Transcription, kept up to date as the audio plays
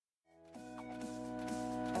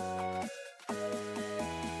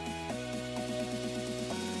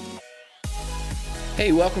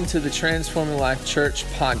Hey, welcome to the Transforming Life Church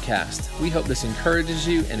podcast. We hope this encourages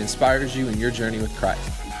you and inspires you in your journey with Christ.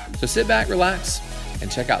 So sit back, relax,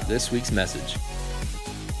 and check out this week's message.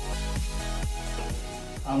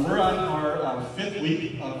 We're on our fifth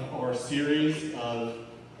week of our series of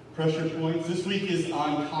pressure points. This week is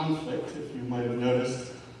on conflict, if you might have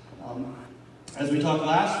noticed. As we talked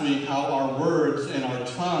last week, how our words and our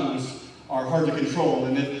tongues are hard to control.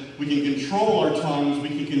 And if we can control our tongues, we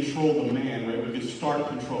can control the man, right? We can start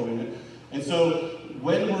controlling it. And so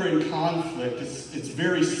when we're in conflict, it's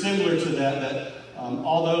very similar to that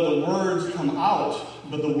although the words come out,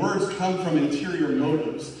 but the words come from interior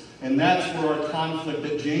motives. And that's where our conflict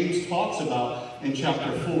that James talks about in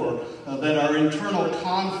chapter 4, that our internal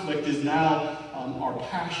conflict is now our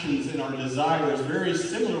passions and our desires, very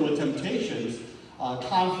similar with temptations.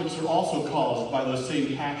 Conflicts are also caused by those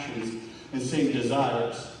same passions and same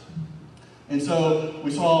desires. And so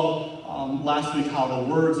we saw last week how the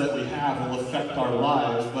words that we have will affect our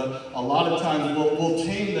lives, but a lot of times we'll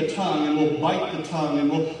tame the tongue and we'll bite the tongue and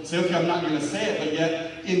we'll say, okay, I'm not going to say it, but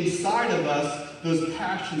yet inside of us, those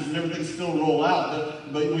passions and everything still roll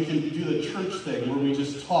out, but we can do the church thing where we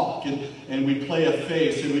just talk and we play a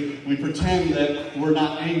face and we pretend that we're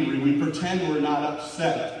not angry, we pretend we're not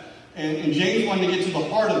upset. And James wanted to get to the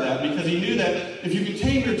heart of that because he knew that if you can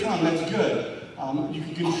tame your tongue, that's good. You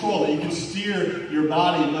can control it, you can steer your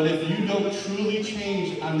body, but if you don't truly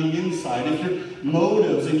change on the inside, if your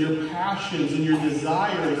motives and your passions and your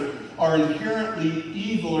desires are inherently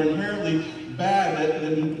evil or inherently bad,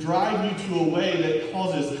 that drive you to a way that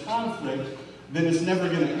causes conflict, then it's never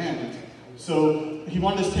going to end. So he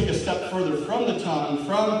wanted us to take a step further from the tongue,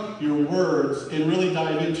 from your words, and really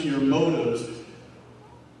dive into your motives.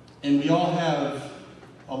 And we all have,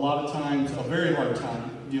 a lot of times, a very hard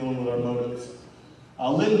time dealing with our motives.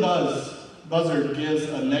 Lynn Buzzard gives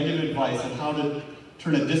a negative advice on how to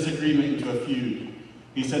turn a disagreement into a feud.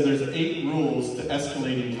 He said there's 8 rules to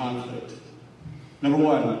escalating conflict. Number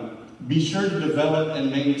 1, be sure to develop and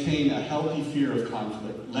maintain a healthy fear of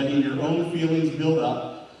conflict, letting your own feelings build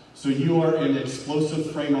up so you are in an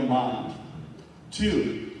explosive frame of mind.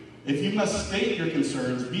 2, if you must state your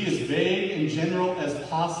concerns, be as vague and general as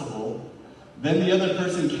possible, then the other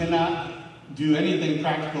person cannot do anything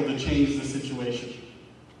practical to change the situation.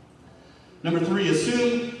 Number 3,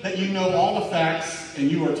 assume that you know all the facts and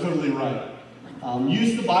you are totally right.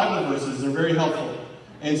 Use the Bible verses, they're very helpful.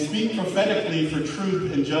 And speak prophetically for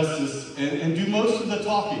truth and justice and do most of the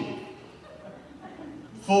talking.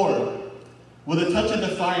 4, with a touch of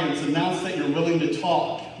defiance, announce that you're willing to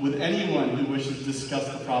talk with anyone who wishes to discuss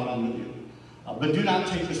the problem with you. But do not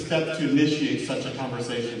take the step to initiate such a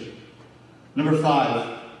conversation. Number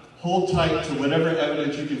 5, hold tight to whatever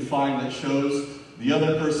evidence you can find that shows the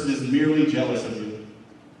other person is merely jealous of you.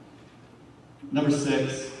 Number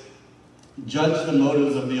 6, judge the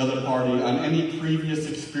motives of the other party on any previous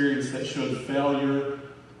experience that showed failure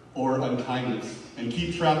or unkindness, and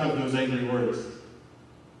keep track of those angry words.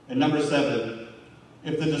 And number 7,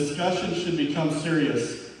 if the discussion should become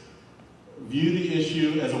serious, view the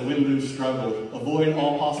issue as a win-lose struggle. Avoid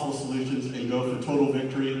all possible solutions and go for total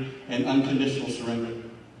victory and unconditional surrender.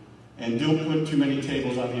 And don't put too many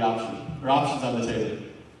options on the table.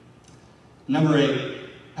 Number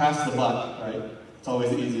 8, pass the buck, right? It's always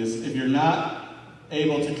the easiest. If you're not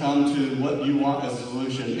able to come to what you want as a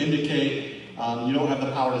solution, indicate you don't have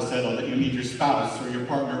the power to settle, that you need your spouse or your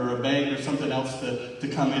partner or a bank or something else to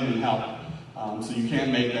come in and help. So you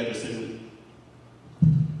can't make that decision.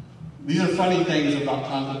 These are funny things about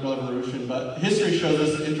conflict resolution, but history shows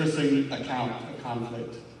us an interesting account of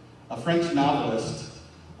conflict. A French novelist,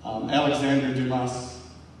 Alexandre Dumas,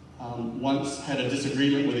 once had a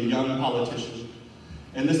disagreement with a young politician.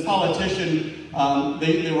 And this politician,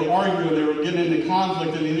 they were arguing, they were getting into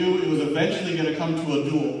conflict, and they knew it was eventually going to come to a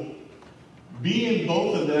duel. Being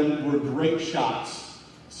both of them were great shots,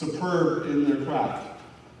 superb in their craft.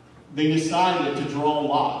 They decided to draw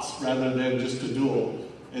lots rather than just a duel.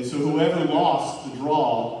 And so whoever lost the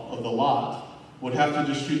draw of the lot would have to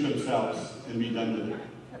just shoot themselves and be done with it.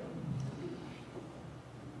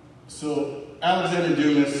 So Alexander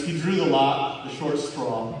Dumas, he drew the lot, the short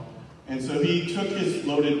straw. And so he took his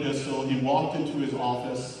loaded pistol, he walked into his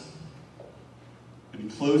office, and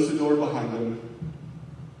he closed the door behind him.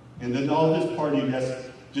 And then all his party guests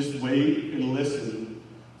just wait and listen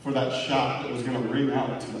for that shot that was going to ring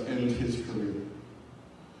out to end his career.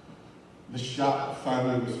 The shot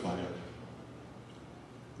finally was fired.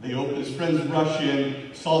 His friends rushed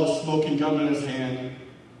in, saw the smoking gun in his hand,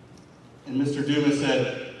 and Mr. Dumas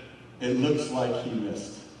said, "It looks like he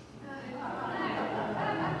missed."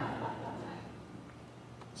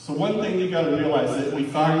 So one thing you've got to realize that we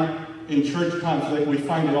find in church conflict, we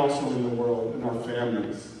find it also in the world, in our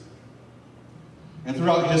families. And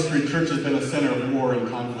throughout history, church has been a center of war and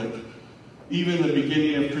conflict. Even in the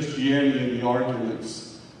beginning of Christianity and the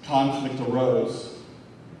arguments, conflict arose.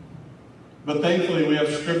 But thankfully, we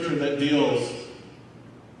have scripture that deals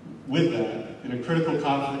with that. And a critical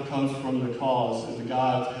conflict comes from the cause, and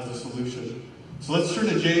God has a solution. So let's turn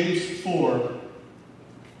to James 4.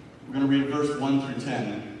 We're going to read verse 1 through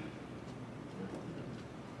 10.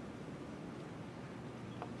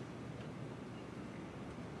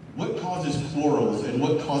 What causes quarrels and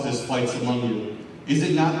what causes fights among you? Is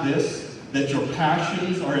it not this, that your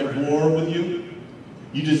passions are at war with you?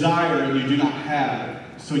 You desire and you do not have,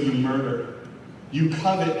 so you murder. You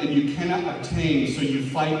covet and you cannot obtain, so you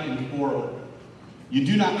fight and quarrel. You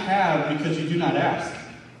do not have because you do not ask.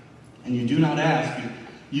 And you do not ask.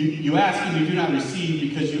 You ask and you do not receive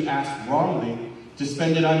because you ask wrongly to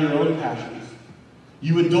spend it on your own passions.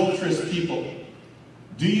 You adulterous people.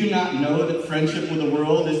 Do you not know that friendship with the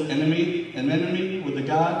world is an enemy with the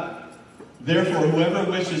God? Therefore,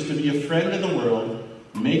 whoever wishes to be a friend of the world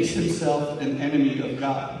makes himself an enemy of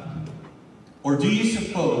God. Or do you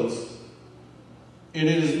suppose it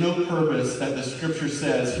is no purpose that the scripture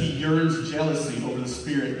says he yearns jealousy over the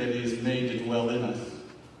spirit that he has made to dwell in us?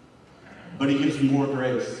 But he gives more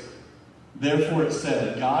grace. Therefore it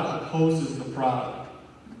said, God opposes the proud,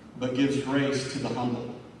 but gives grace to the humble.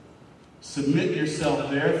 Submit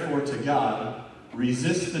yourself therefore to God,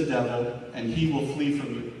 resist the devil, and he will flee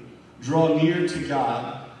from you. Draw near to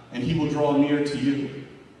God, and he will draw near to you.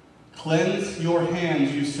 Cleanse your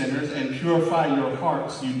hands, you sinners, and purify your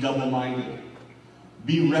hearts, you double-minded.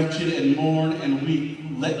 Be wretched and mourn and weep.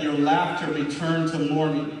 Let your laughter be turned to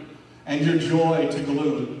mourning, and your joy to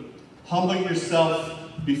gloom. Humble yourself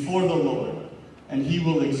before the Lord, and he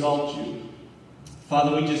will exalt you.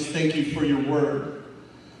 Father, we just thank you for your word.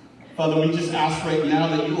 Father, we just ask right now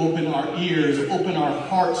that you open our ears, open our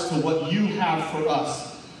hearts to what you have for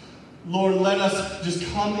us. Lord, let us just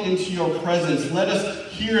come into your presence. Let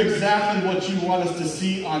us hear exactly what you want us to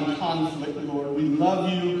see on conflict, Lord. We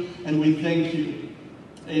love you and we thank you.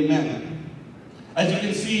 Amen. As you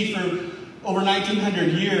can see, for over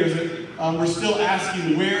 1900 years, we're still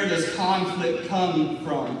asking, where does conflict come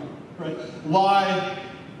from? Right? Why?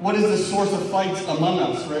 What is the source of fights among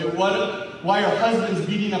us? Right? Why are husbands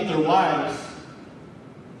beating up their wives?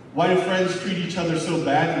 Why do friends treat each other so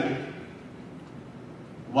badly?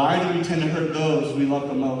 Why do we tend to hurt those we love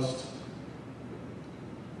the most?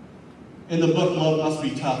 In the book Love Must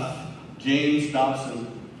Be Tough, James Dobson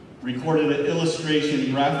recorded an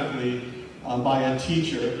illustration graphically by a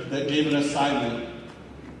teacher that gave an assignment.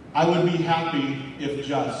 I would be happy if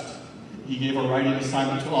just. He gave a writing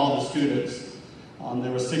assignment to all the students.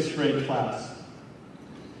 There was a 6th grade class.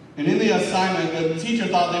 And in the assignment, the teacher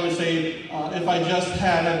thought they would say, if I just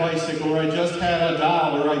had a bicycle, or I just had a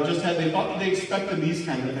doll, or I just had, they expected these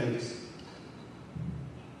kind of things.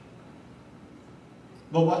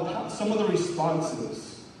 But some of the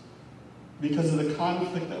responses, because of the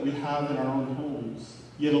conflict that we have in our own homes,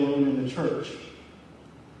 yet alone in the church,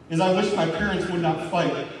 is I wish my parents would not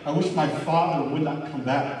fight. I wish my father would not come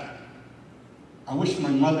back. I wish my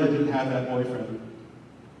mother didn't have that boyfriend.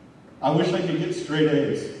 I wish I could get straight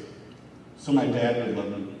A's so my dad would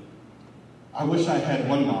love me. I wish I had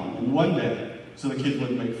one mom and one dad so the kids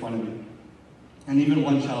wouldn't make fun of me. And even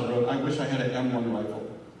one child wrote, I wish I had an M1 rifle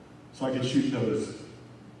so I could shoot those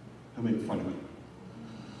who make fun of me.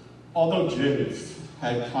 Although James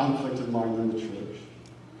had conflict in mind in the church,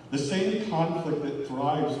 the same conflict that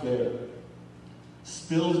thrives there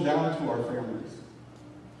spills down to our families.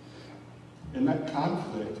 And that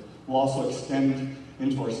conflict will also extend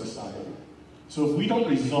into our society. So if we don't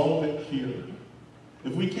resolve it here,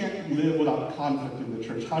 if we can't live without conflict in the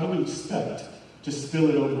church, how do we expect to spill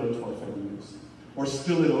it over into our families? Or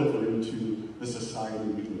spill it over into the society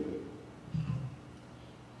we live in?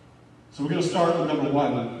 So we're going to start with number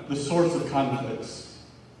 1, the source of conflicts.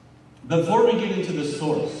 Before we get into the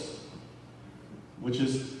source, which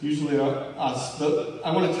is usually us, but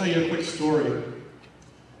I want to tell you a quick story.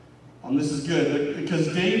 This is good, because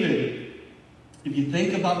David, if you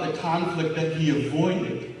think about the conflict that he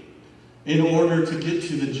avoided in order to get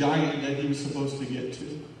to the giant that he was supposed to get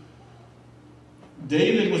to.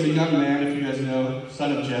 David was a young man, if you guys know,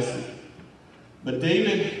 son of Jesse. But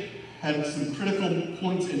David had some critical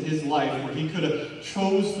points in his life where he could have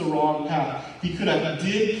chose the wrong path. He could have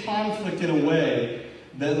did conflict in a way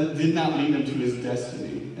that did not lead him to his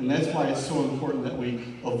destiny. And that's why it's so important that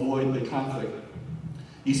we avoid the conflict.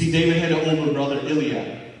 You see, David had an older brother,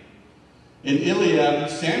 Eliab. And Eliab,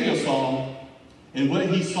 Samuel saw him, And what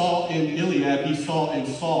he saw in Eliab, he saw in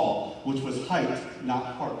Saul, which was height, not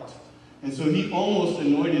heart. And so he almost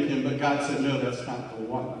anointed him, but God said, no, that's not the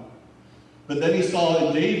one. But then he saw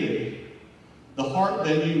in David the heart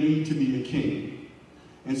that you need to be a king.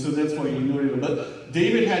 And so that's why he anointed him. But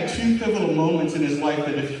David had two pivotal moments in his life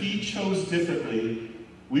that if he chose differently,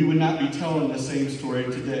 we would not be telling the same story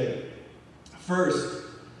today. First,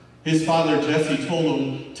 his father Jesse told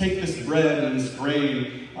him, take this bread and this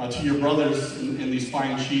grain to your brothers and these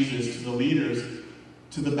fine cheeses, to the leaders,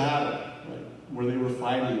 to the battle, right, where they were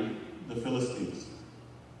fighting the Philistines.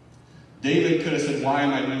 David could have said, why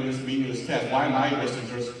am I doing this meaningless task? Why am I supposed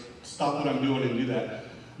to just stop what I'm doing and do that?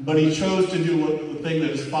 But he chose to do the thing that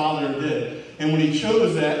his father did. And when he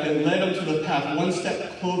chose that, it led him to the path one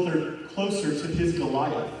step closer to his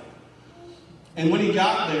Goliath. And when he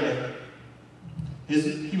got there,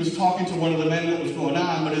 he was talking to one of the men what was going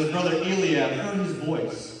on, but his brother Eliab heard his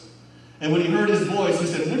voice. And when he heard his voice, he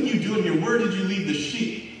said, what are you doing here? Where did you leave the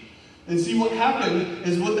sheep? And see, what happened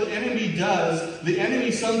is what the enemy does, the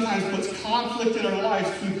enemy sometimes puts conflict in our lives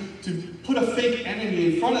to put a fake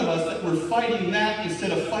enemy in front of us that we're fighting that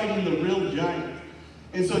instead of fighting the real giant.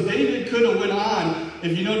 And so David could have went on,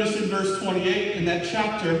 if you notice in verse 28 in that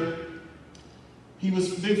chapter,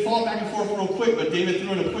 they fought back and forth real quick, but David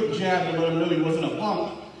threw in a quick jab to let him know he wasn't a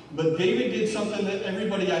punk. But David did something that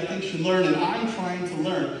everybody I think should learn, and I'm trying to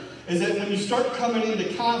learn, is that when you start coming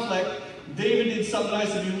into conflict, David did something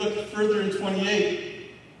nice. If you look further in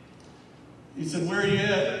 28, he said, where are you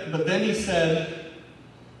at? But then he said,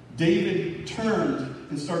 David turned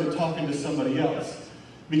and started talking to somebody else.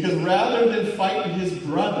 Because rather than fighting his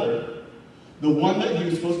brother, the one that he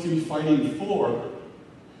was supposed to be fighting for,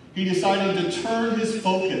 he decided to turn his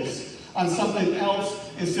focus on something else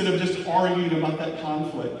instead of just arguing about that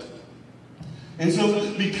conflict. And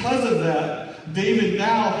so because of that, David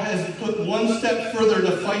now has put one step further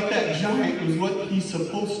to fight that giant, is what he's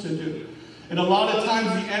supposed to do. And a lot of times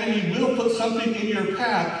the enemy will put something in your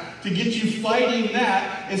path to get you fighting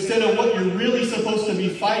that instead of what you're really supposed to be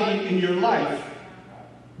fighting in your life.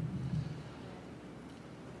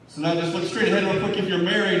 So now just look straight ahead real quick. If you're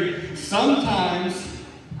married, sometimes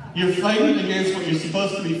you're fighting against what you're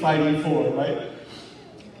supposed to be fighting for, right?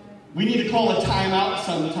 We need to call a timeout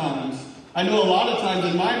sometimes. I know a lot of times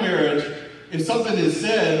in my marriage, if something is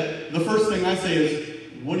said, the first thing I say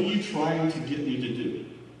is, what are you trying to get me to do?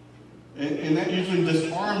 And that usually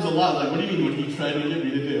disarms a lot. Like, what do you mean, what are you trying to get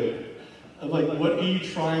me to do? Like, what are you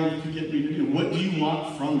trying to get me to do? What do you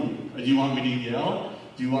want from me? Do you want me to yell?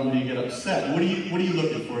 Do you want me to get upset? What are you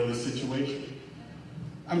looking for in this situation?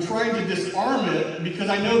 I'm trying to disarm it because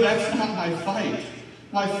I know that's not my fight.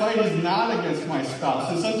 My fight is not against my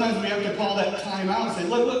spouse. And sometimes we have to call that time out and say,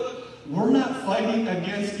 look, we're not fighting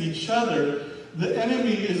against each other. The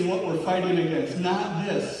enemy is what we're fighting against, not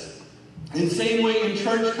this. In the same way in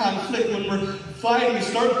church conflict, when we're fighting,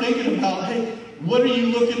 start thinking about, hey, what are you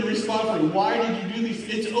looking to respond for? Why did you do these?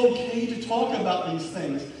 It's okay to talk about these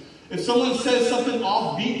things. If someone says something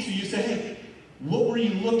offbeat to you, say, hey, what were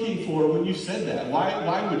you looking for when you said that?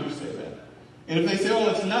 Why would you say that? And if they say, oh,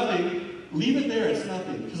 it's nothing, leave it there, it's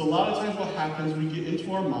nothing. Because a lot of times what happens, we get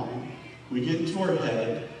into our mind, we get into our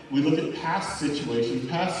head, we look at past situations,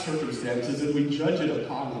 past circumstances, and we judge it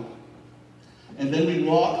upon them. And then we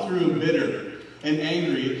walk through bitter and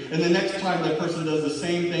angry, and the next time that person does the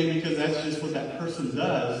same thing, because that's just what that person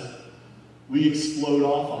does, we explode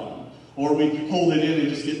off on them. Or we hold it in and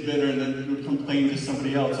just get bitter, and then we complain to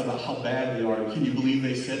somebody else about how bad they are. Can you believe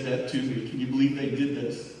they said that to me? Can you believe they did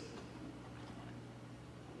this?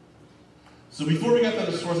 So before we get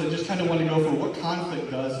to the source, I just kind of want to go for what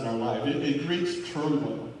conflict does in our life. It creates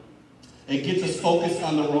turmoil. It gets us focused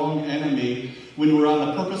on the wrong enemy when we're on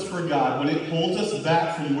the purpose for God. When it holds us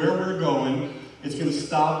back from where we're going, it's going to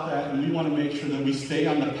stop that, and we want to make sure that we stay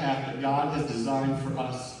on the path that God has designed for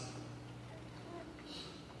us.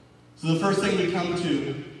 So the first thing we come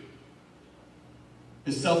to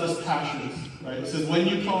is selfish passions, right? It says when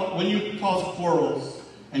you cause quarrels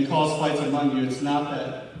and cause fights among you, it's not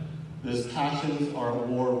that those passions are at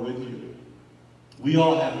war with you. We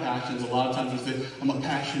all have passions. A lot of times we say, I'm a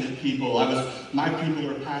passionate people. My people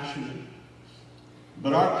are passionate.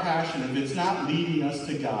 But our passion, if it's not leading us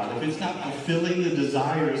to God, if it's not fulfilling the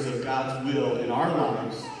desires of God's will in our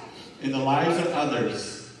lives, in the lives of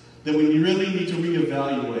others, then we really need to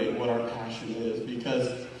reevaluate what our passion is.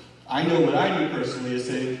 Because I know what I do personally is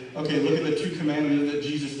say, okay, look at the 2 commandments that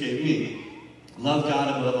Jesus gave me. Love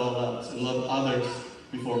God above all else and love others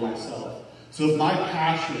before myself. So if my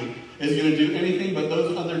passion is going to do anything but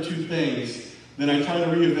those other 2 things, then I try to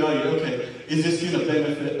reevaluate, okay, is this going to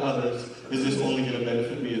benefit others? Is this only going to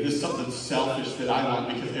benefit me? Is this something selfish that I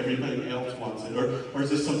want because everybody else wants it? Or is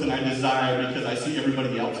this something I desire because I see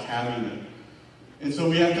everybody else having it? And so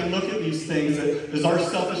we have to look at these things. Is our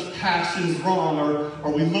selfish passions wrong? Or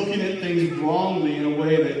are we looking at things wrongly in a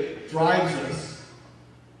way that drives us?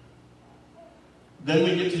 Then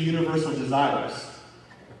we get to universal desires.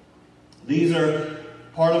 These are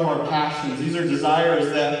part of our passions. These are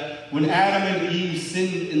desires that when Adam and Eve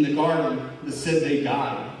sinned in the garden, it said they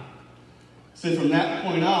died. So from that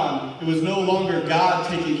point on, it was no longer God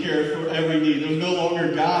taking care of every need. It was no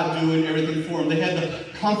longer God doing everything for them. They had the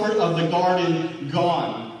comfort of the garden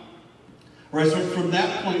gone. Whereas from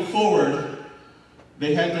that point forward,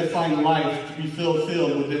 they had to find life to be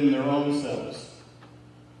fulfilled within their own selves.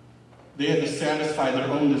 They had to satisfy their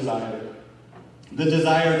own desire. The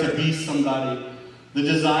desire to be somebody. The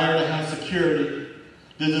desire to have security.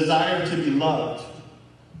 The desire to be loved.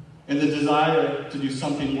 And the desire to do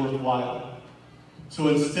something worthwhile. So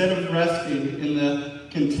instead of resting in the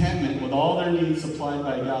contentment with all their needs supplied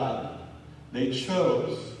by God, they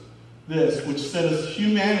chose this, which set us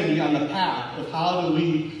humanity on the path of how do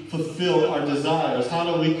we fulfill our desires? How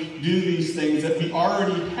do we do these things that we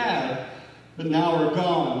already had, but now are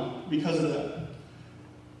gone because of that?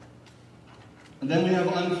 And then we have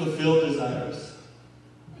unfulfilled desires.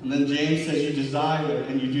 And then James says you desire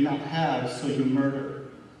and you do not have, so you murder.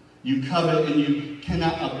 You covet and you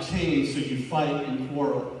cannot obtain, so you fight and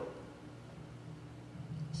quarrel.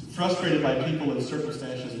 So frustrated by people and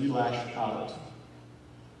circumstances, we lash out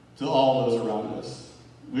to all those around us.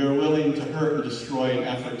 We are willing to hurt and destroy in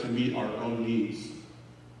effort to meet our own needs.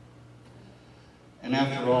 And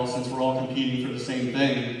after all, since we're all competing for the same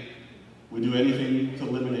thing, we do anything to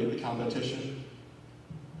eliminate the competition.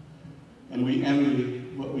 And we envy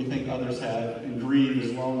what we think others have and grieve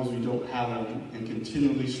as long as we don't have them and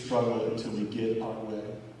continually struggle until we get our way.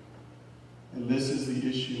 And this is the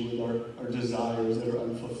issue with our desires that are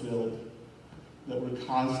unfulfilled, that we're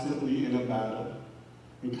constantly in a battle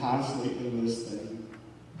and constantly in this thing.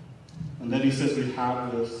 And then he says we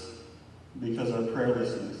have this because our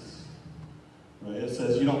prayerlessness. Right? It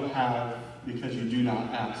says you don't have because you do not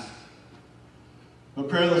ask. But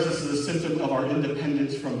prayerlessness is a symptom of our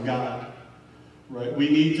independence from God. Right? We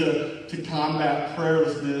need to combat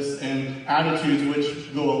prayerlessness and attitudes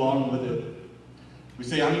which go along with it. We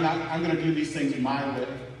say, I'm going to do these things my way.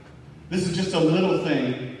 This is just a little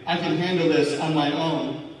thing. I can handle this on my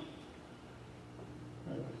own.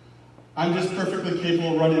 Right? I'm just perfectly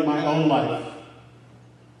capable of running my own life.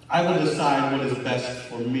 I will decide what is best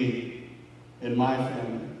for me and my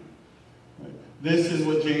family. Right? This is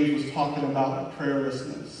what James was talking about,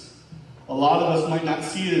 prayerlessness. A lot of us might not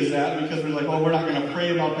see it as that because we're like, oh, we're not going to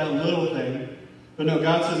pray about that little thing. But no,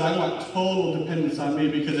 God says, I want total dependence on me,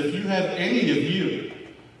 because if you have any of you,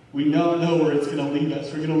 we know where it's going to lead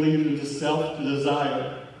us. We're going to lead into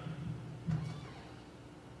self-desire.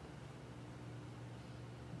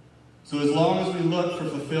 So as long as we look for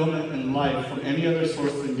fulfillment in life from any other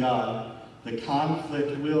source than God, the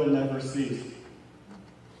conflict will never cease.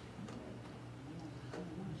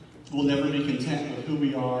 We'll never be content with who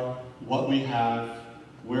we are, what we have,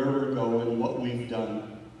 where we're going, what we've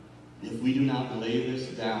done, if we do not lay this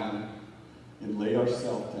down and lay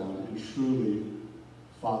ourselves down and truly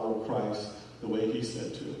follow Christ the way he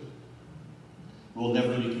said to. We'll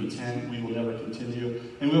never be content. We will never continue.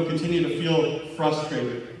 And we'll continue to feel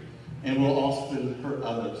frustrated. And we'll often hurt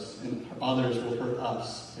others. And others will hurt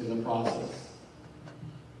us in the process.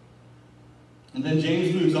 And then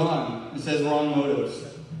James moves on and says wrong motives.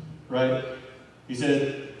 Right? He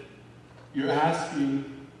said, you're asking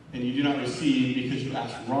and you do not receive because you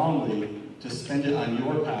ask wrongly to spend it on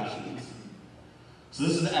your passions. So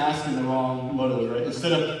this is asking the wrong motives, right?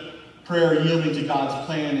 Instead of prayer yielding to God's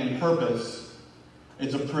plan and purpose,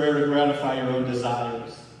 it's a prayer to gratify your own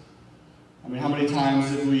desires. I mean, how many times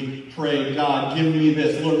have we prayed, God, give me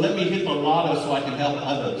this. Lord, let me hit the lotto so I can help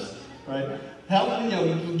others, right?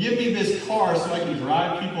 Give me this car so I can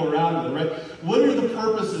drive people around with it, right? What are the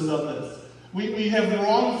purposes of this? We have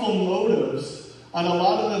wrongful motives on a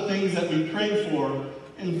lot of the things that we pray for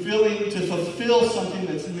and feeling to fulfill something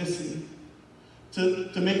that's missing.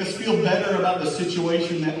 To make us feel better about the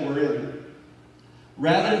situation that we're in.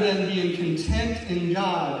 Rather than being content in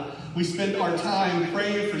God, we spend our time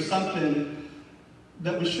praying for something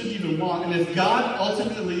that we shouldn't even want. And if God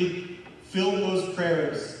ultimately filled those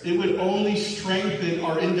prayers, it would only strengthen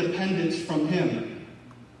our independence from him.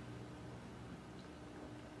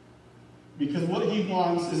 Because what he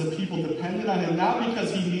wants is a people dependent on him, not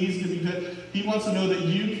because he needs to be good. He wants to know that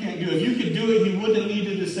you can't do it. If you could do it, he wouldn't have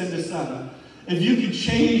needed to send his son. If you could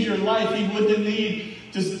change your life, he wouldn't need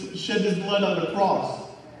to shed his blood on the cross.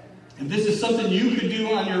 If this is something you could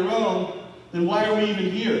do on your own, then why are we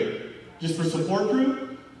even here? Just for support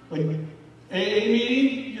group? Like AA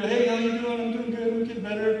meeting? Hey, how you doing? I'm doing good. I'm getting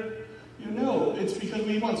better. No, it's because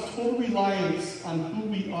we want total reliance on who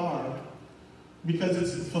we are. Because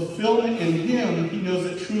it's fulfillment in him, he knows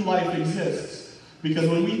that true life exists. Because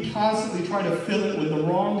when we constantly try to fill it with the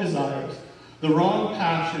wrong desires, the wrong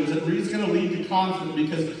passions, it's going to lead to conflict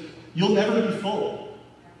because you'll never be full.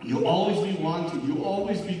 You'll always be wanting. You'll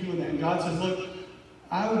always be doing that. And God says, look,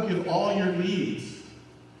 I will give all your needs.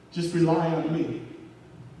 Just rely on me.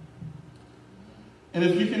 And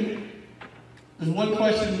if you can, there's one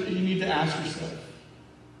question that you need to ask yourself.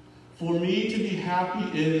 For me to be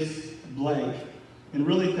happy is blank. And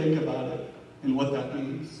really think about it and what that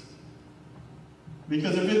means.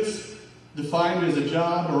 Because if it's defined as a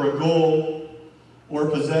job or a goal or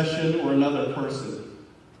a possession or another person,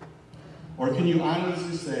 or can you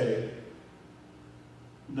honestly say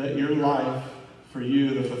that your life, for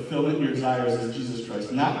you, the fulfillment of your desires is Jesus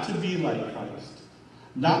Christ? Not to be like Christ,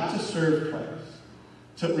 not to serve Christ,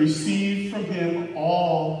 to receive from him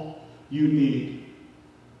all you need.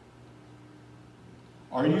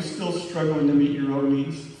 Are you still struggling to meet your own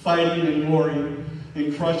needs, fighting and warring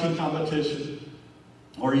and crushing competition?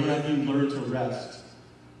 Or have you learned to rest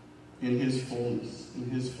in his fullness, in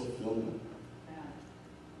his fulfillment?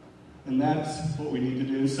 And that's what we need to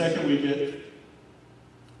do. Second, we get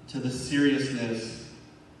to the seriousness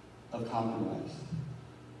of compromise.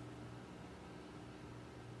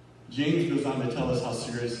 James goes on to tell us how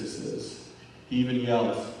serious this is. He even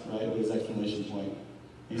yells, right, with his exclamation point.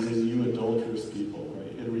 He says, you adulterous people, right?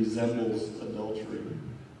 It resembles adultery.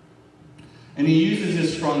 And he uses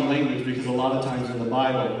his strong language because a lot of times in the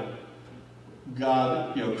Bible,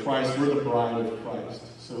 God, Christ, we're the bride of Christ.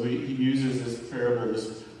 So he uses this parable,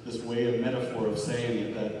 this way of metaphor of saying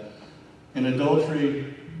it, that in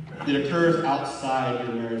adultery, it occurs outside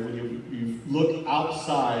your marriage. When you look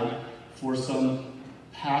outside for some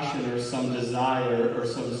passion or some desire or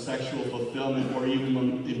some sexual fulfillment or even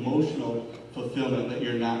emotional fulfillment that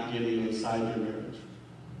you're not getting inside your marriage.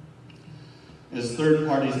 As third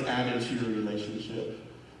parties add into your relationship,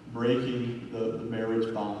 breaking the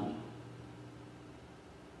marriage bond.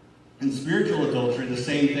 In spiritual adultery, the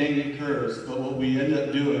same thing occurs, but what we end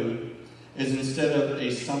up doing is instead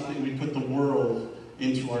of something, we put the world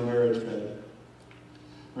into our marriage bed,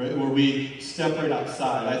 right? Where we step right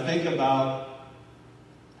outside. I think about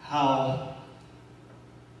how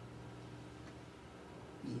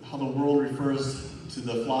the world refers to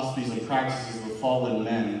the philosophies and practices of fallen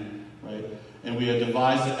men, right? And we have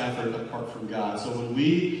devised an effort apart from God. So when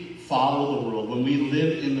we follow the world, when we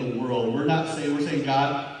live in the world, we're saying,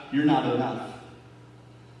 God, you're not enough.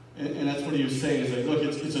 And that's what he was saying. He's like, look,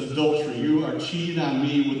 it's adultery. You are cheating on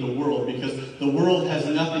me with the world because the world has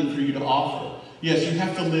nothing for you to offer. Yes, you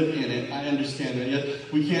have to live in it. I understand that.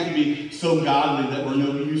 Yet we can't be so godly that we're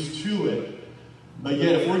no use to it. But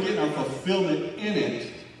yet if we're getting our fulfillment in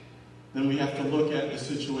it, then we have to look at the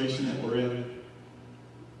situation that we're in.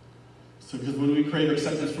 So because when we crave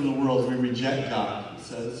acceptance from the world, we reject God, it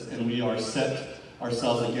says, and we are set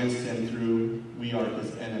ourselves against him through we are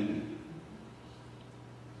his enemy.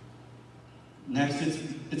 Next,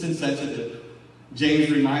 it's insensitive. James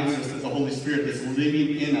reminds us that the Holy Spirit that's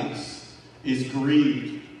living in us is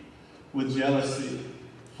grieved with jealousy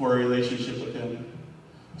for a relationship with him.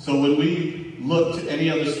 So when we look to any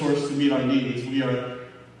other source to meet our needs, we are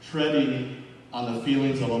treading on the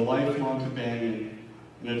feelings of a lifelong companion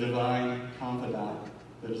and a divine confidant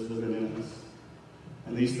that is living in us.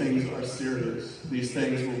 And these things are serious. These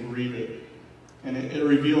things will grieve it. And it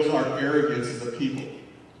reveals our arrogance as a people.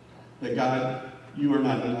 That God, you are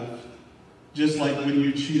not enough. Just like when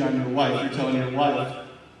you cheat on your wife, you're telling your wife,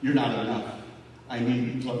 you're not enough. I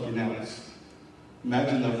need something else.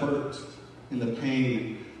 Imagine the hurt and the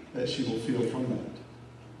pain that she will feel from that.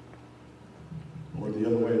 Or the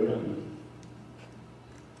other way around.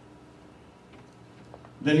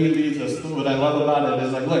 Then he leads us. What I love about it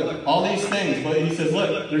is like, look, all these things, but he says,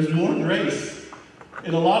 look, there's more grace.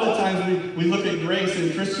 And a lot of times we look at grace,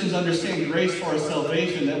 and Christians understand grace for our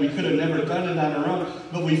salvation, that we could have never done it on our own,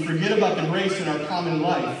 but we forget about the grace in our common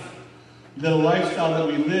life. The lifestyle that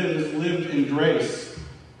we live is lived in grace.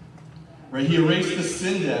 Right? He erased the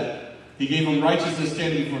sin debt. He gave them righteousness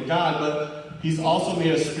standing before God, but he's also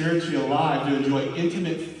made us spiritually alive to enjoy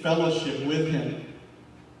intimate fellowship with him.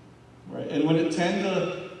 Right? And when it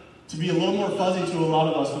tends to be a little more fuzzy to a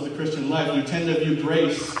lot of us with the Christian life, we tend to view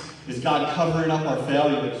grace as God covering up our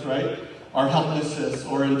failures, right? Our helplessness,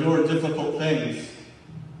 or endure difficult things.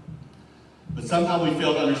 But somehow we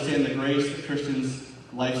fail to understand the grace that Christians'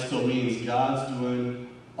 life still means. God's doing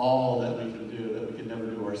all that we can do, that we could never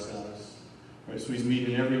do ourselves. Right? So he's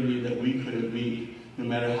meeting every need that we couldn't meet, no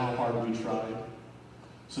matter how hard we tried.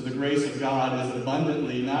 So the grace of God is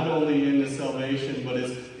abundantly, not only in the salvation, but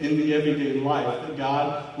is in the everyday life, that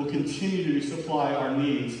God will continue to supply our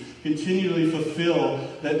needs, continually fulfill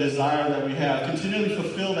that desire that we have, continually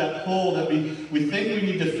fulfill that hole that we think we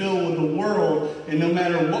need to fill with the world, and no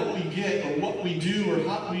matter what we get or what we do or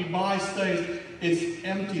how we buy things, it's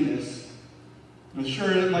emptiness. I'm sure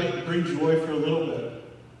it might bring joy for a little bit,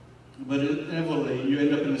 but inevitably you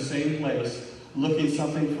end up in the same place, looking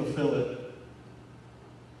something to fulfill it.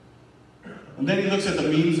 And then he looks at the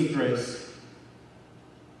means of grace.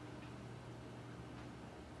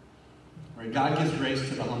 Right? God gives grace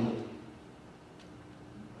to the humble.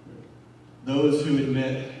 Those who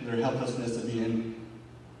admit their helplessness and being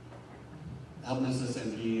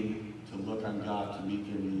to look on God to meet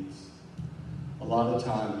their needs. A lot of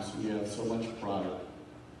times we have so much pride.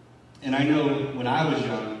 And I know when I was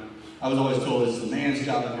young, I was always told it's the man's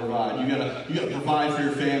job to provide. You gotta provide for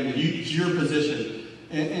your family. It's your position.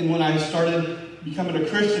 And when I started becoming a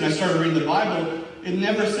Christian, I started reading the Bible, it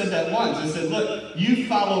never said that once. It said, look, you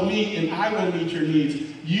follow me and I will meet your needs.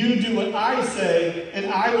 You do what I say and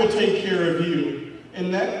I will take care of you.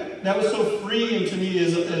 And that was so freeing to me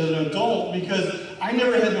as an adult, because I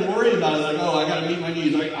never had to worry about it. It's like, oh, I got to meet my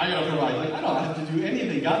needs. I got to provide. Like, I don't have to do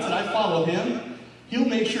anything. God said I follow him. He'll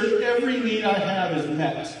make sure every need I have is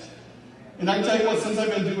met. And I can tell you what, since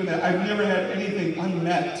I've been doing that, I've never had anything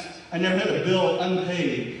unmet. I never had a bill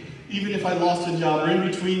unpaid. Even if I lost a job or in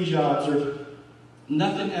between jobs, or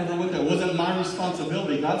nothing ever went there. It wasn't my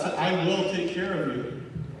responsibility. God said, I will take care of you.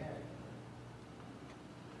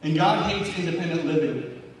 And God hates independent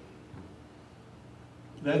living.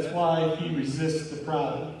 That's why he resists the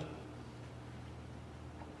proud.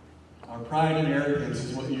 Our pride and arrogance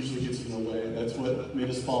is what usually gets in the way. That's what made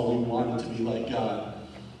us fall. We wanted to be like God.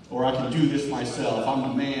 Or I can do this myself.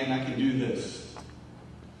 I'm a man, I can do this.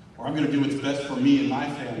 Or I'm going to do what's best for me and my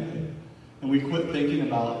family. And we quit thinking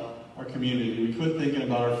about our community. We quit thinking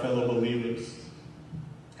about our fellow believers.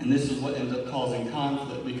 And this is what ends up causing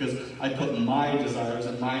conflict, because I put my desires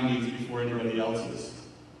and my needs before anybody else's.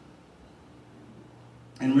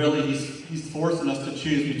 And really, he's forcing us to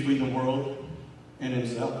choose between the world and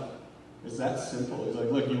himself. It's that simple. He's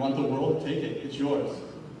like, look, you want the world? Take it. It's yours.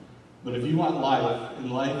 But if you want life,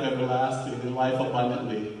 and life everlasting, and life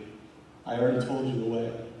abundantly, I already told you the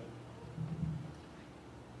way.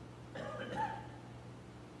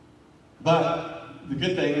 But the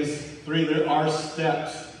good thing is, 3, there are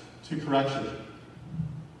steps to correction.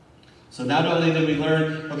 So not only did we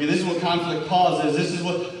learn, okay, this is what conflict causes, this is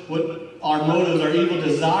what our motives, our evil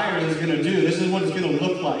desires is going to do, this is what it's going to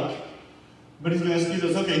look like. But he's going to give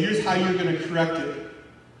us, okay, here's how you're going to correct it.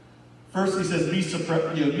 First, he says, be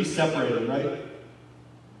separated, right?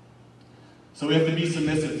 So we have to be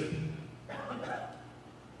submissive.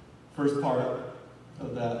 First part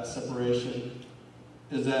of that separation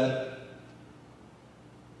is that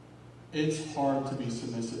it's hard to be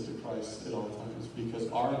submissive to Christ at all times, because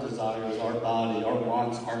our desires, our body, our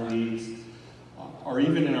wants, our needs, or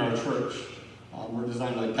even in our church, we're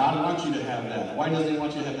designed like, God wants you to have that. Why doesn't he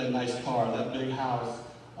want you to have that nice car, that big house?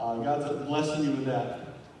 God's blessing you with that.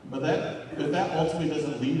 But if that ultimately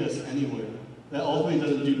doesn't lead us anywhere, that ultimately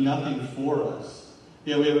doesn't do nothing for us.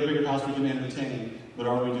 Yeah, we have a bigger house we can entertain, but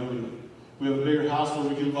are we doing it? We have a bigger house where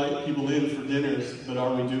we can invite people in for dinners, but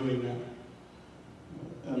are we doing that?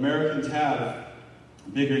 Americans have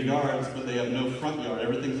bigger yards, but they have no front yard.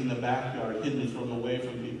 Everything's in the backyard, hidden from away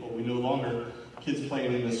from people. We no longer kids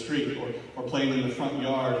playing in the street or playing in the front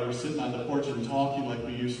yard, or sitting on the porch and talking like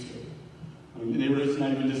we used to. I mean, the neighborhood's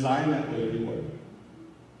not even designed that way anymore.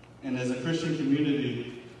 And as a Christian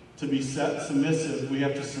community, to be submissive, we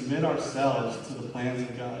have to submit ourselves to the plans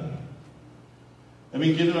of God. I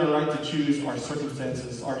mean, given our right to choose our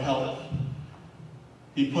circumstances, our health,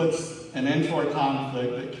 he puts an end to our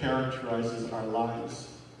conflict that characterizes our lives.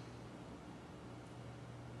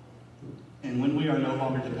 And when we are no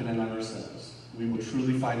longer dependent on ourselves, we will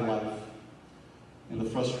truly find life. And the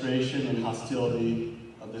frustration and hostility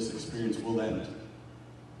of this experience will end.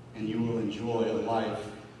 And you will enjoy a life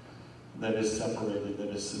that is separated, that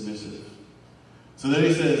is submissive. So then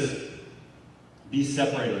he says, be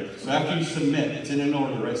separated. So after you submit, it's in an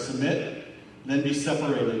order, right? Submit, then be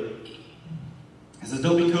separated. He says,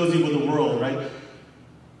 don't be cozy with the world, right?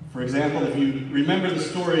 For example, if you remember the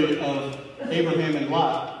story of Abraham and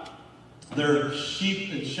Lot, their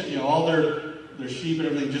sheep and all their sheep and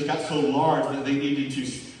everything just got so large that they needed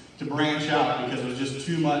to branch out, because it was just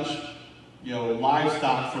too much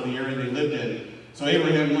livestock for the area they lived in. So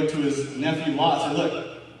Abraham looked to his nephew Lot and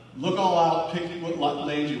said, look all out, pick what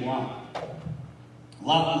land you want.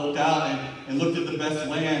 Lot looked out and looked at the best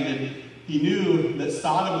land, and he knew that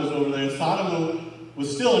Sodom was over there. Sodom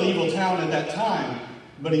was still an evil town at that time,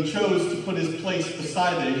 but he chose to put his place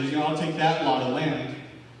beside it. He said, I'll take that lot of land.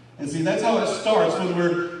 And see, that's how it starts when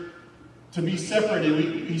we're to be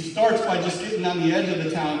separated. He starts by just getting on the edge of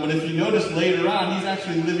the town, but if you notice later on, he's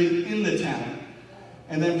actually living in the town.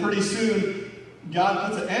 And then pretty soon, God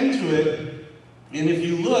puts an end to it, and if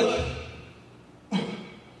you look,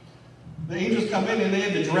 the angels come in and they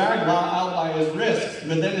had to drag Lot out by his wrist.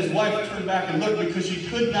 But then his wife turned back and looked because she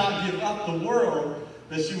could not give up the world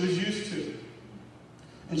that she was used to.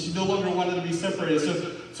 And she no longer wanted to be separated.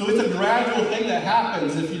 So it's a gradual thing that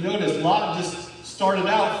happens. If you notice, Lot just started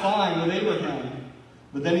out fine with Abraham.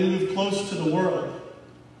 But then he moved close to the world.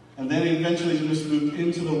 And then eventually he just moved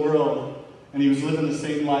into the world. And he was living the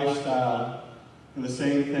same lifestyle. And the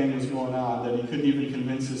same thing was going on, that he couldn't even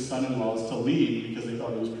convince his son-in-laws to leave because they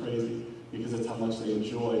thought he was crazy. Because that's how much they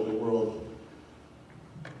enjoyed the world.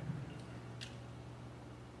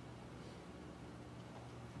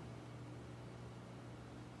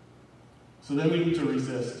 So then we need to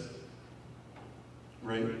resist.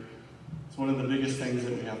 Right? It's one of the biggest things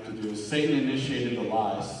that we have to do. Satan initiated the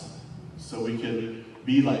lies so we can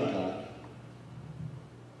be like God.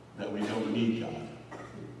 That we don't need God.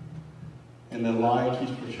 And the lie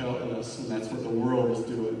keeps propelling us, and that's what the world is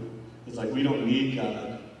doing. It's like we don't need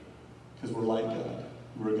God because we're like God.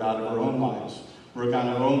 We're a God of our own lives. We're a God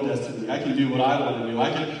of our own destiny. I can do what I want to do.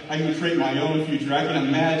 I can create my own future. I can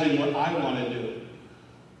imagine what I want to do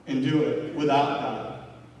and do it without God.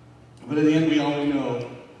 But in the end, we all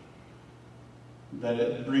know that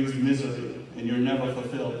it brings misery, and you're never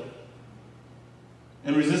fulfilled.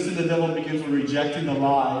 And resisting the devil begins with rejecting the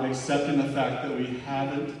lie and accepting the fact that we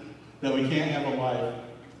can't have a life.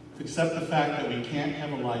 Accept the fact that we can't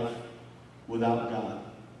have a life without God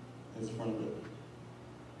in front of it.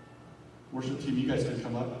 Worship team, you guys can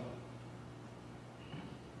come up.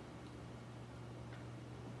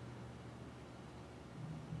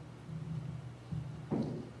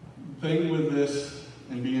 The thing with this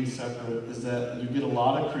and being separate is that you get a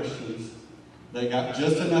lot of Christians that got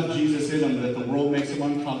just enough Jesus in them that the world makes them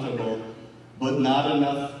uncomfortable, but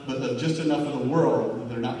just enough of the world that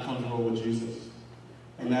they're not comfortable with Jesus.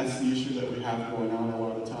 And that's the issue that we have going on a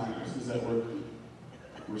lot of times, is that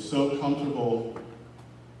we're so comfortable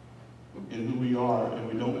in who we are and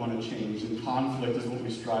we don't want to change. And conflict is what we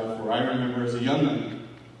strive for. I remember as a young man,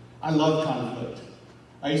 I loved conflict.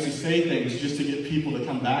 I used to say things just to get people to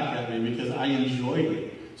come back at me because I enjoyed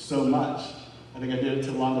it so much. I think I did it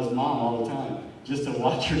to Londa's mom all the time, just to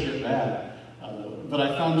watch her get mad. But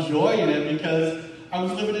I found joy in it because I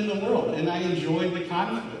was living in the world and I enjoyed the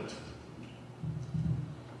conflict.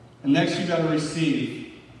 And next you got to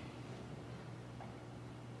receive.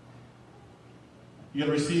 You got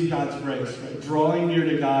to receive God's grace. Right? Drawing near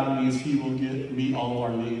to God means He will meet all of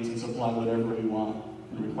our needs and supply whatever we want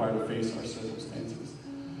and require to face our circumstances.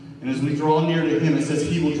 And as we draw near to Him, it says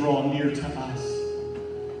He will draw near to us.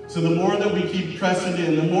 So the more that we keep pressing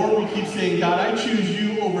in, the more we keep saying, God, I choose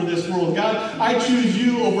you over this world. God, I choose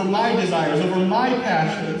you over my desires, over my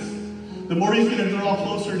passions. The more He's going to draw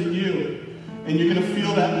closer to you. And you're going to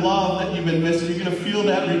feel that love that you've been missing. You're going to feel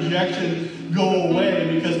that rejection go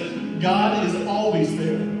away because God is always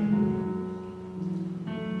there.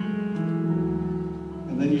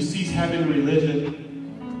 And then you cease having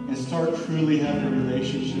religion and start truly having a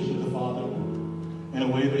relationship with the Father in a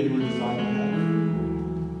way that you were designed to have.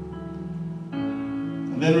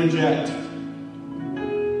 And then reject.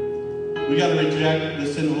 We got to reject the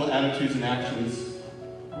sinful attitudes and actions.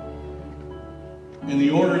 And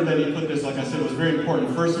the order that he put this, like I said, was very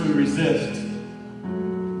important. First we resist.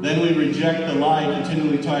 Then we reject the lie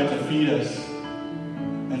continually tried to feed us.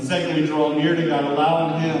 And second, we draw near to God,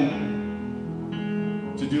 allowing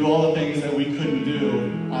Him to do all the things that we couldn't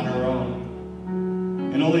do on our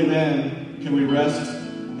own. And only then can we rest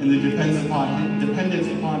in the dependence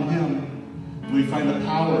upon Him. Do we find the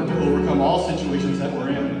power to overcome all situations that we're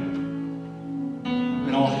in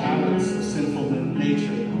and all habits of sinful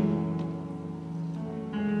nature.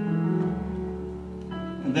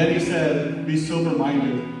 And then he said, be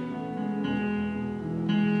sober-minded.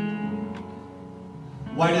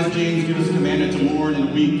 Why does James give us a commandment to mourn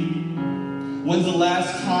and weep? When's the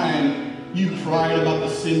last time you cried about the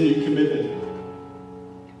sin you committed?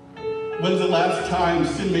 When's the last time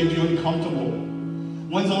sin made you uncomfortable?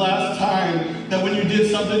 When's the last time that when you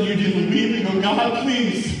did something you didn't weep and go, God,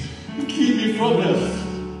 please keep me from this?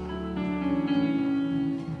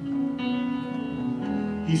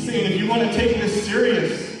 He's saying, if you want to take this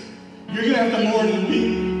serious, you're going to have to mourn and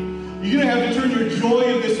weep. You're going to have to turn your joy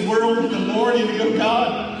in this world into mourning and go,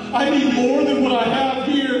 God, I need more than what I have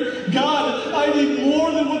here. God, I need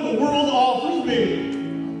more than what the world offers me.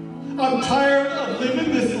 I'm tired of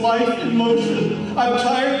living this life in motion. I'm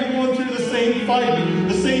tired of going through the same fight,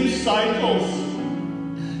 the same cycles.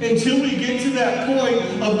 Until we get to that point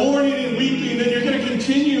of mourning and weeping, then you're going to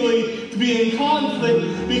continually be in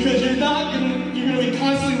conflict, because you're going to be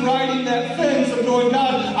constantly riding that fence of going,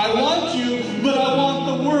 God, I want you, but I want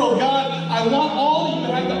the world. God, I want all you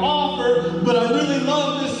have to offer, but I really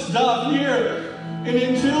love this stuff here. And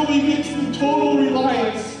until we get to the total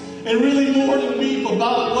reliance and really mourn and weep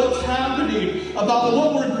about what's happening, about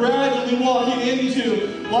what we're gradually walking into,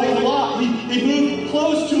 like Lot, he moved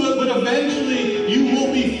close to it, but eventually you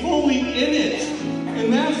will be fully in it.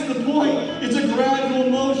 And that's the point. It's a gradual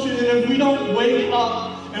motion, and if we don't wake up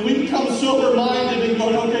and we become sober-minded and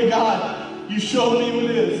going, okay, God, you show me what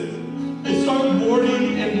it is, and start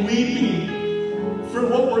mourning and weeping for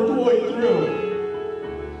what we're going through,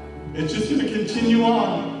 it's just going to continue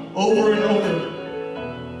on over and over.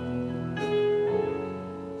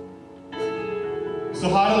 So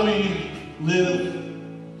how do we live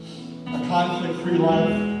a conflict-free life?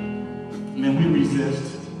 Man, we resist.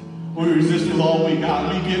 We resist with all we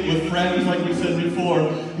got. We get with friends, like we said before,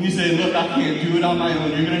 and you say, look, I can't do it on my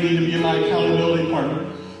own. You're going to need to be my accountability partner.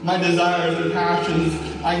 My desires and passions,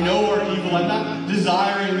 I know are evil. I'm not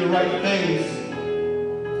desiring the right things.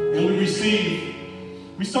 And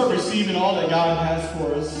we start receiving all that God has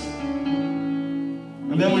for us.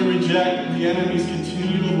 And then we reject the enemy's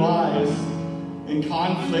continual lies and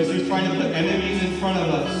conflicts. He's trying to put enemies in front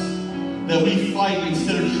of us that we fight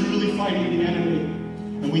instead of truly fighting the enemy.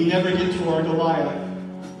 And we never get to our Goliath.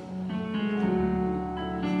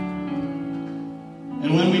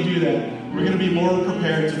 And when we do that, we're going to be more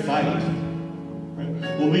prepared to fight. Right?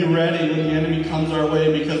 We'll be ready when the enemy comes our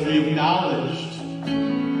way, because we acknowledged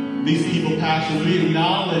these evil passions. We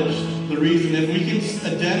acknowledge the reason. If we can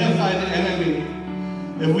identify the enemy,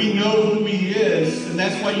 if we know who he is, and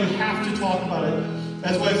that's why you have to talk about it.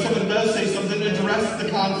 That's why if someone does say something, address the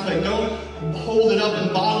conflict. Don't hold it up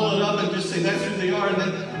and bottle it up and just say that's who they are, and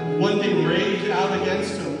then one day rage out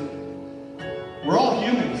against them. We're all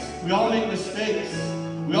humans. We all make mistakes.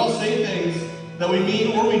 We all say things that we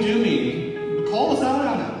mean or we do mean. But call us out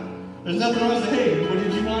on it. There's nothing wrong with saying, hey, what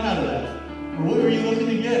did you want out of that? Or what were you looking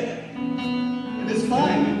to get? And it's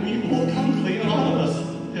fine. We will come clean, all of us.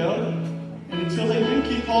 You know? And until they do,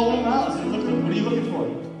 keep calling them out. Say, look, what are you looking for?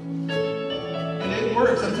 And it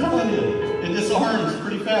works, I'm telling you. It disarms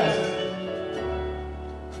pretty fast.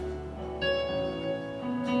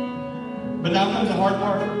 But now comes the hard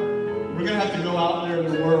part. We're going to have to go out there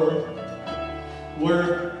in the world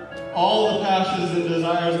where all the passions and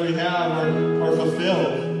desires we have are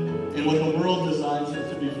fulfilled in what the world designs it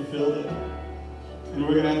to be fulfilled in. And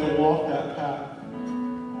we're going to have to walk that path.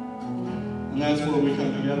 And that's where we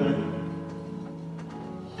come together.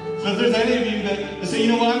 So if there's any of you that say, you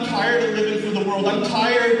know what, I'm tired of living for the world. I'm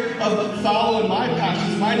tired of following my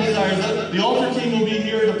passions, my desires. The altar team will be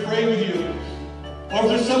here to pray with you. Or if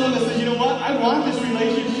there's someone that says, you know what, I want this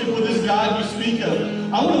relationship with this God you speak of.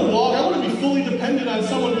 I want to walk, I want to be fully dependent on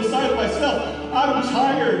someone besides myself. I'm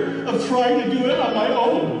tired of trying to do it on my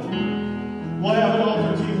own. Well, I have an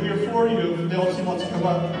altar team here for you if the altar team wants to come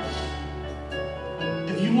up.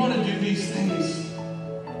 If you want to do these things,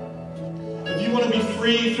 if you want to be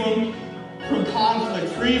free from conflict,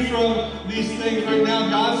 free from these things right now,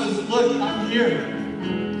 God says, look, I'm here.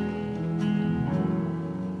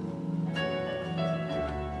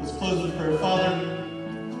 Let's close with prayer. Father,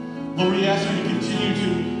 Lord, we ask you to continue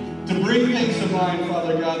to bring things to mind,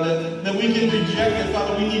 Father God, that we can reject it.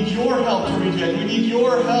 Father, we need your help to reject. We need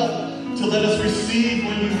your help to let us receive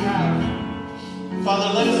what you have.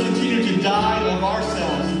 Father, let us continue to die of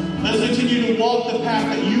ourselves. Let us continue to walk the path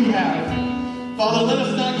that you have. Father, let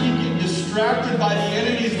us not keep getting distracted by the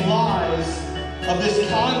enemy's lies of this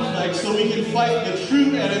conflict so we can fight the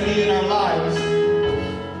true enemy in our lives.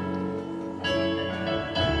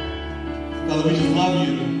 Father, we just love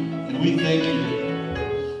you and we thank you.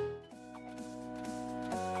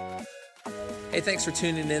 Hey, thanks for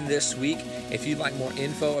tuning in this week. If you'd like more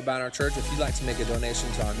info about our church, if you'd like to make a donation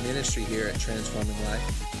to our ministry here at Transforming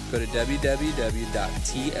Life, go to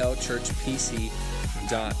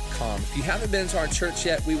www.tlchurchpc.com. If you haven't been to our church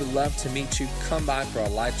yet, we would love to meet you. Come by for a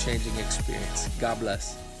life-changing experience. God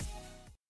bless.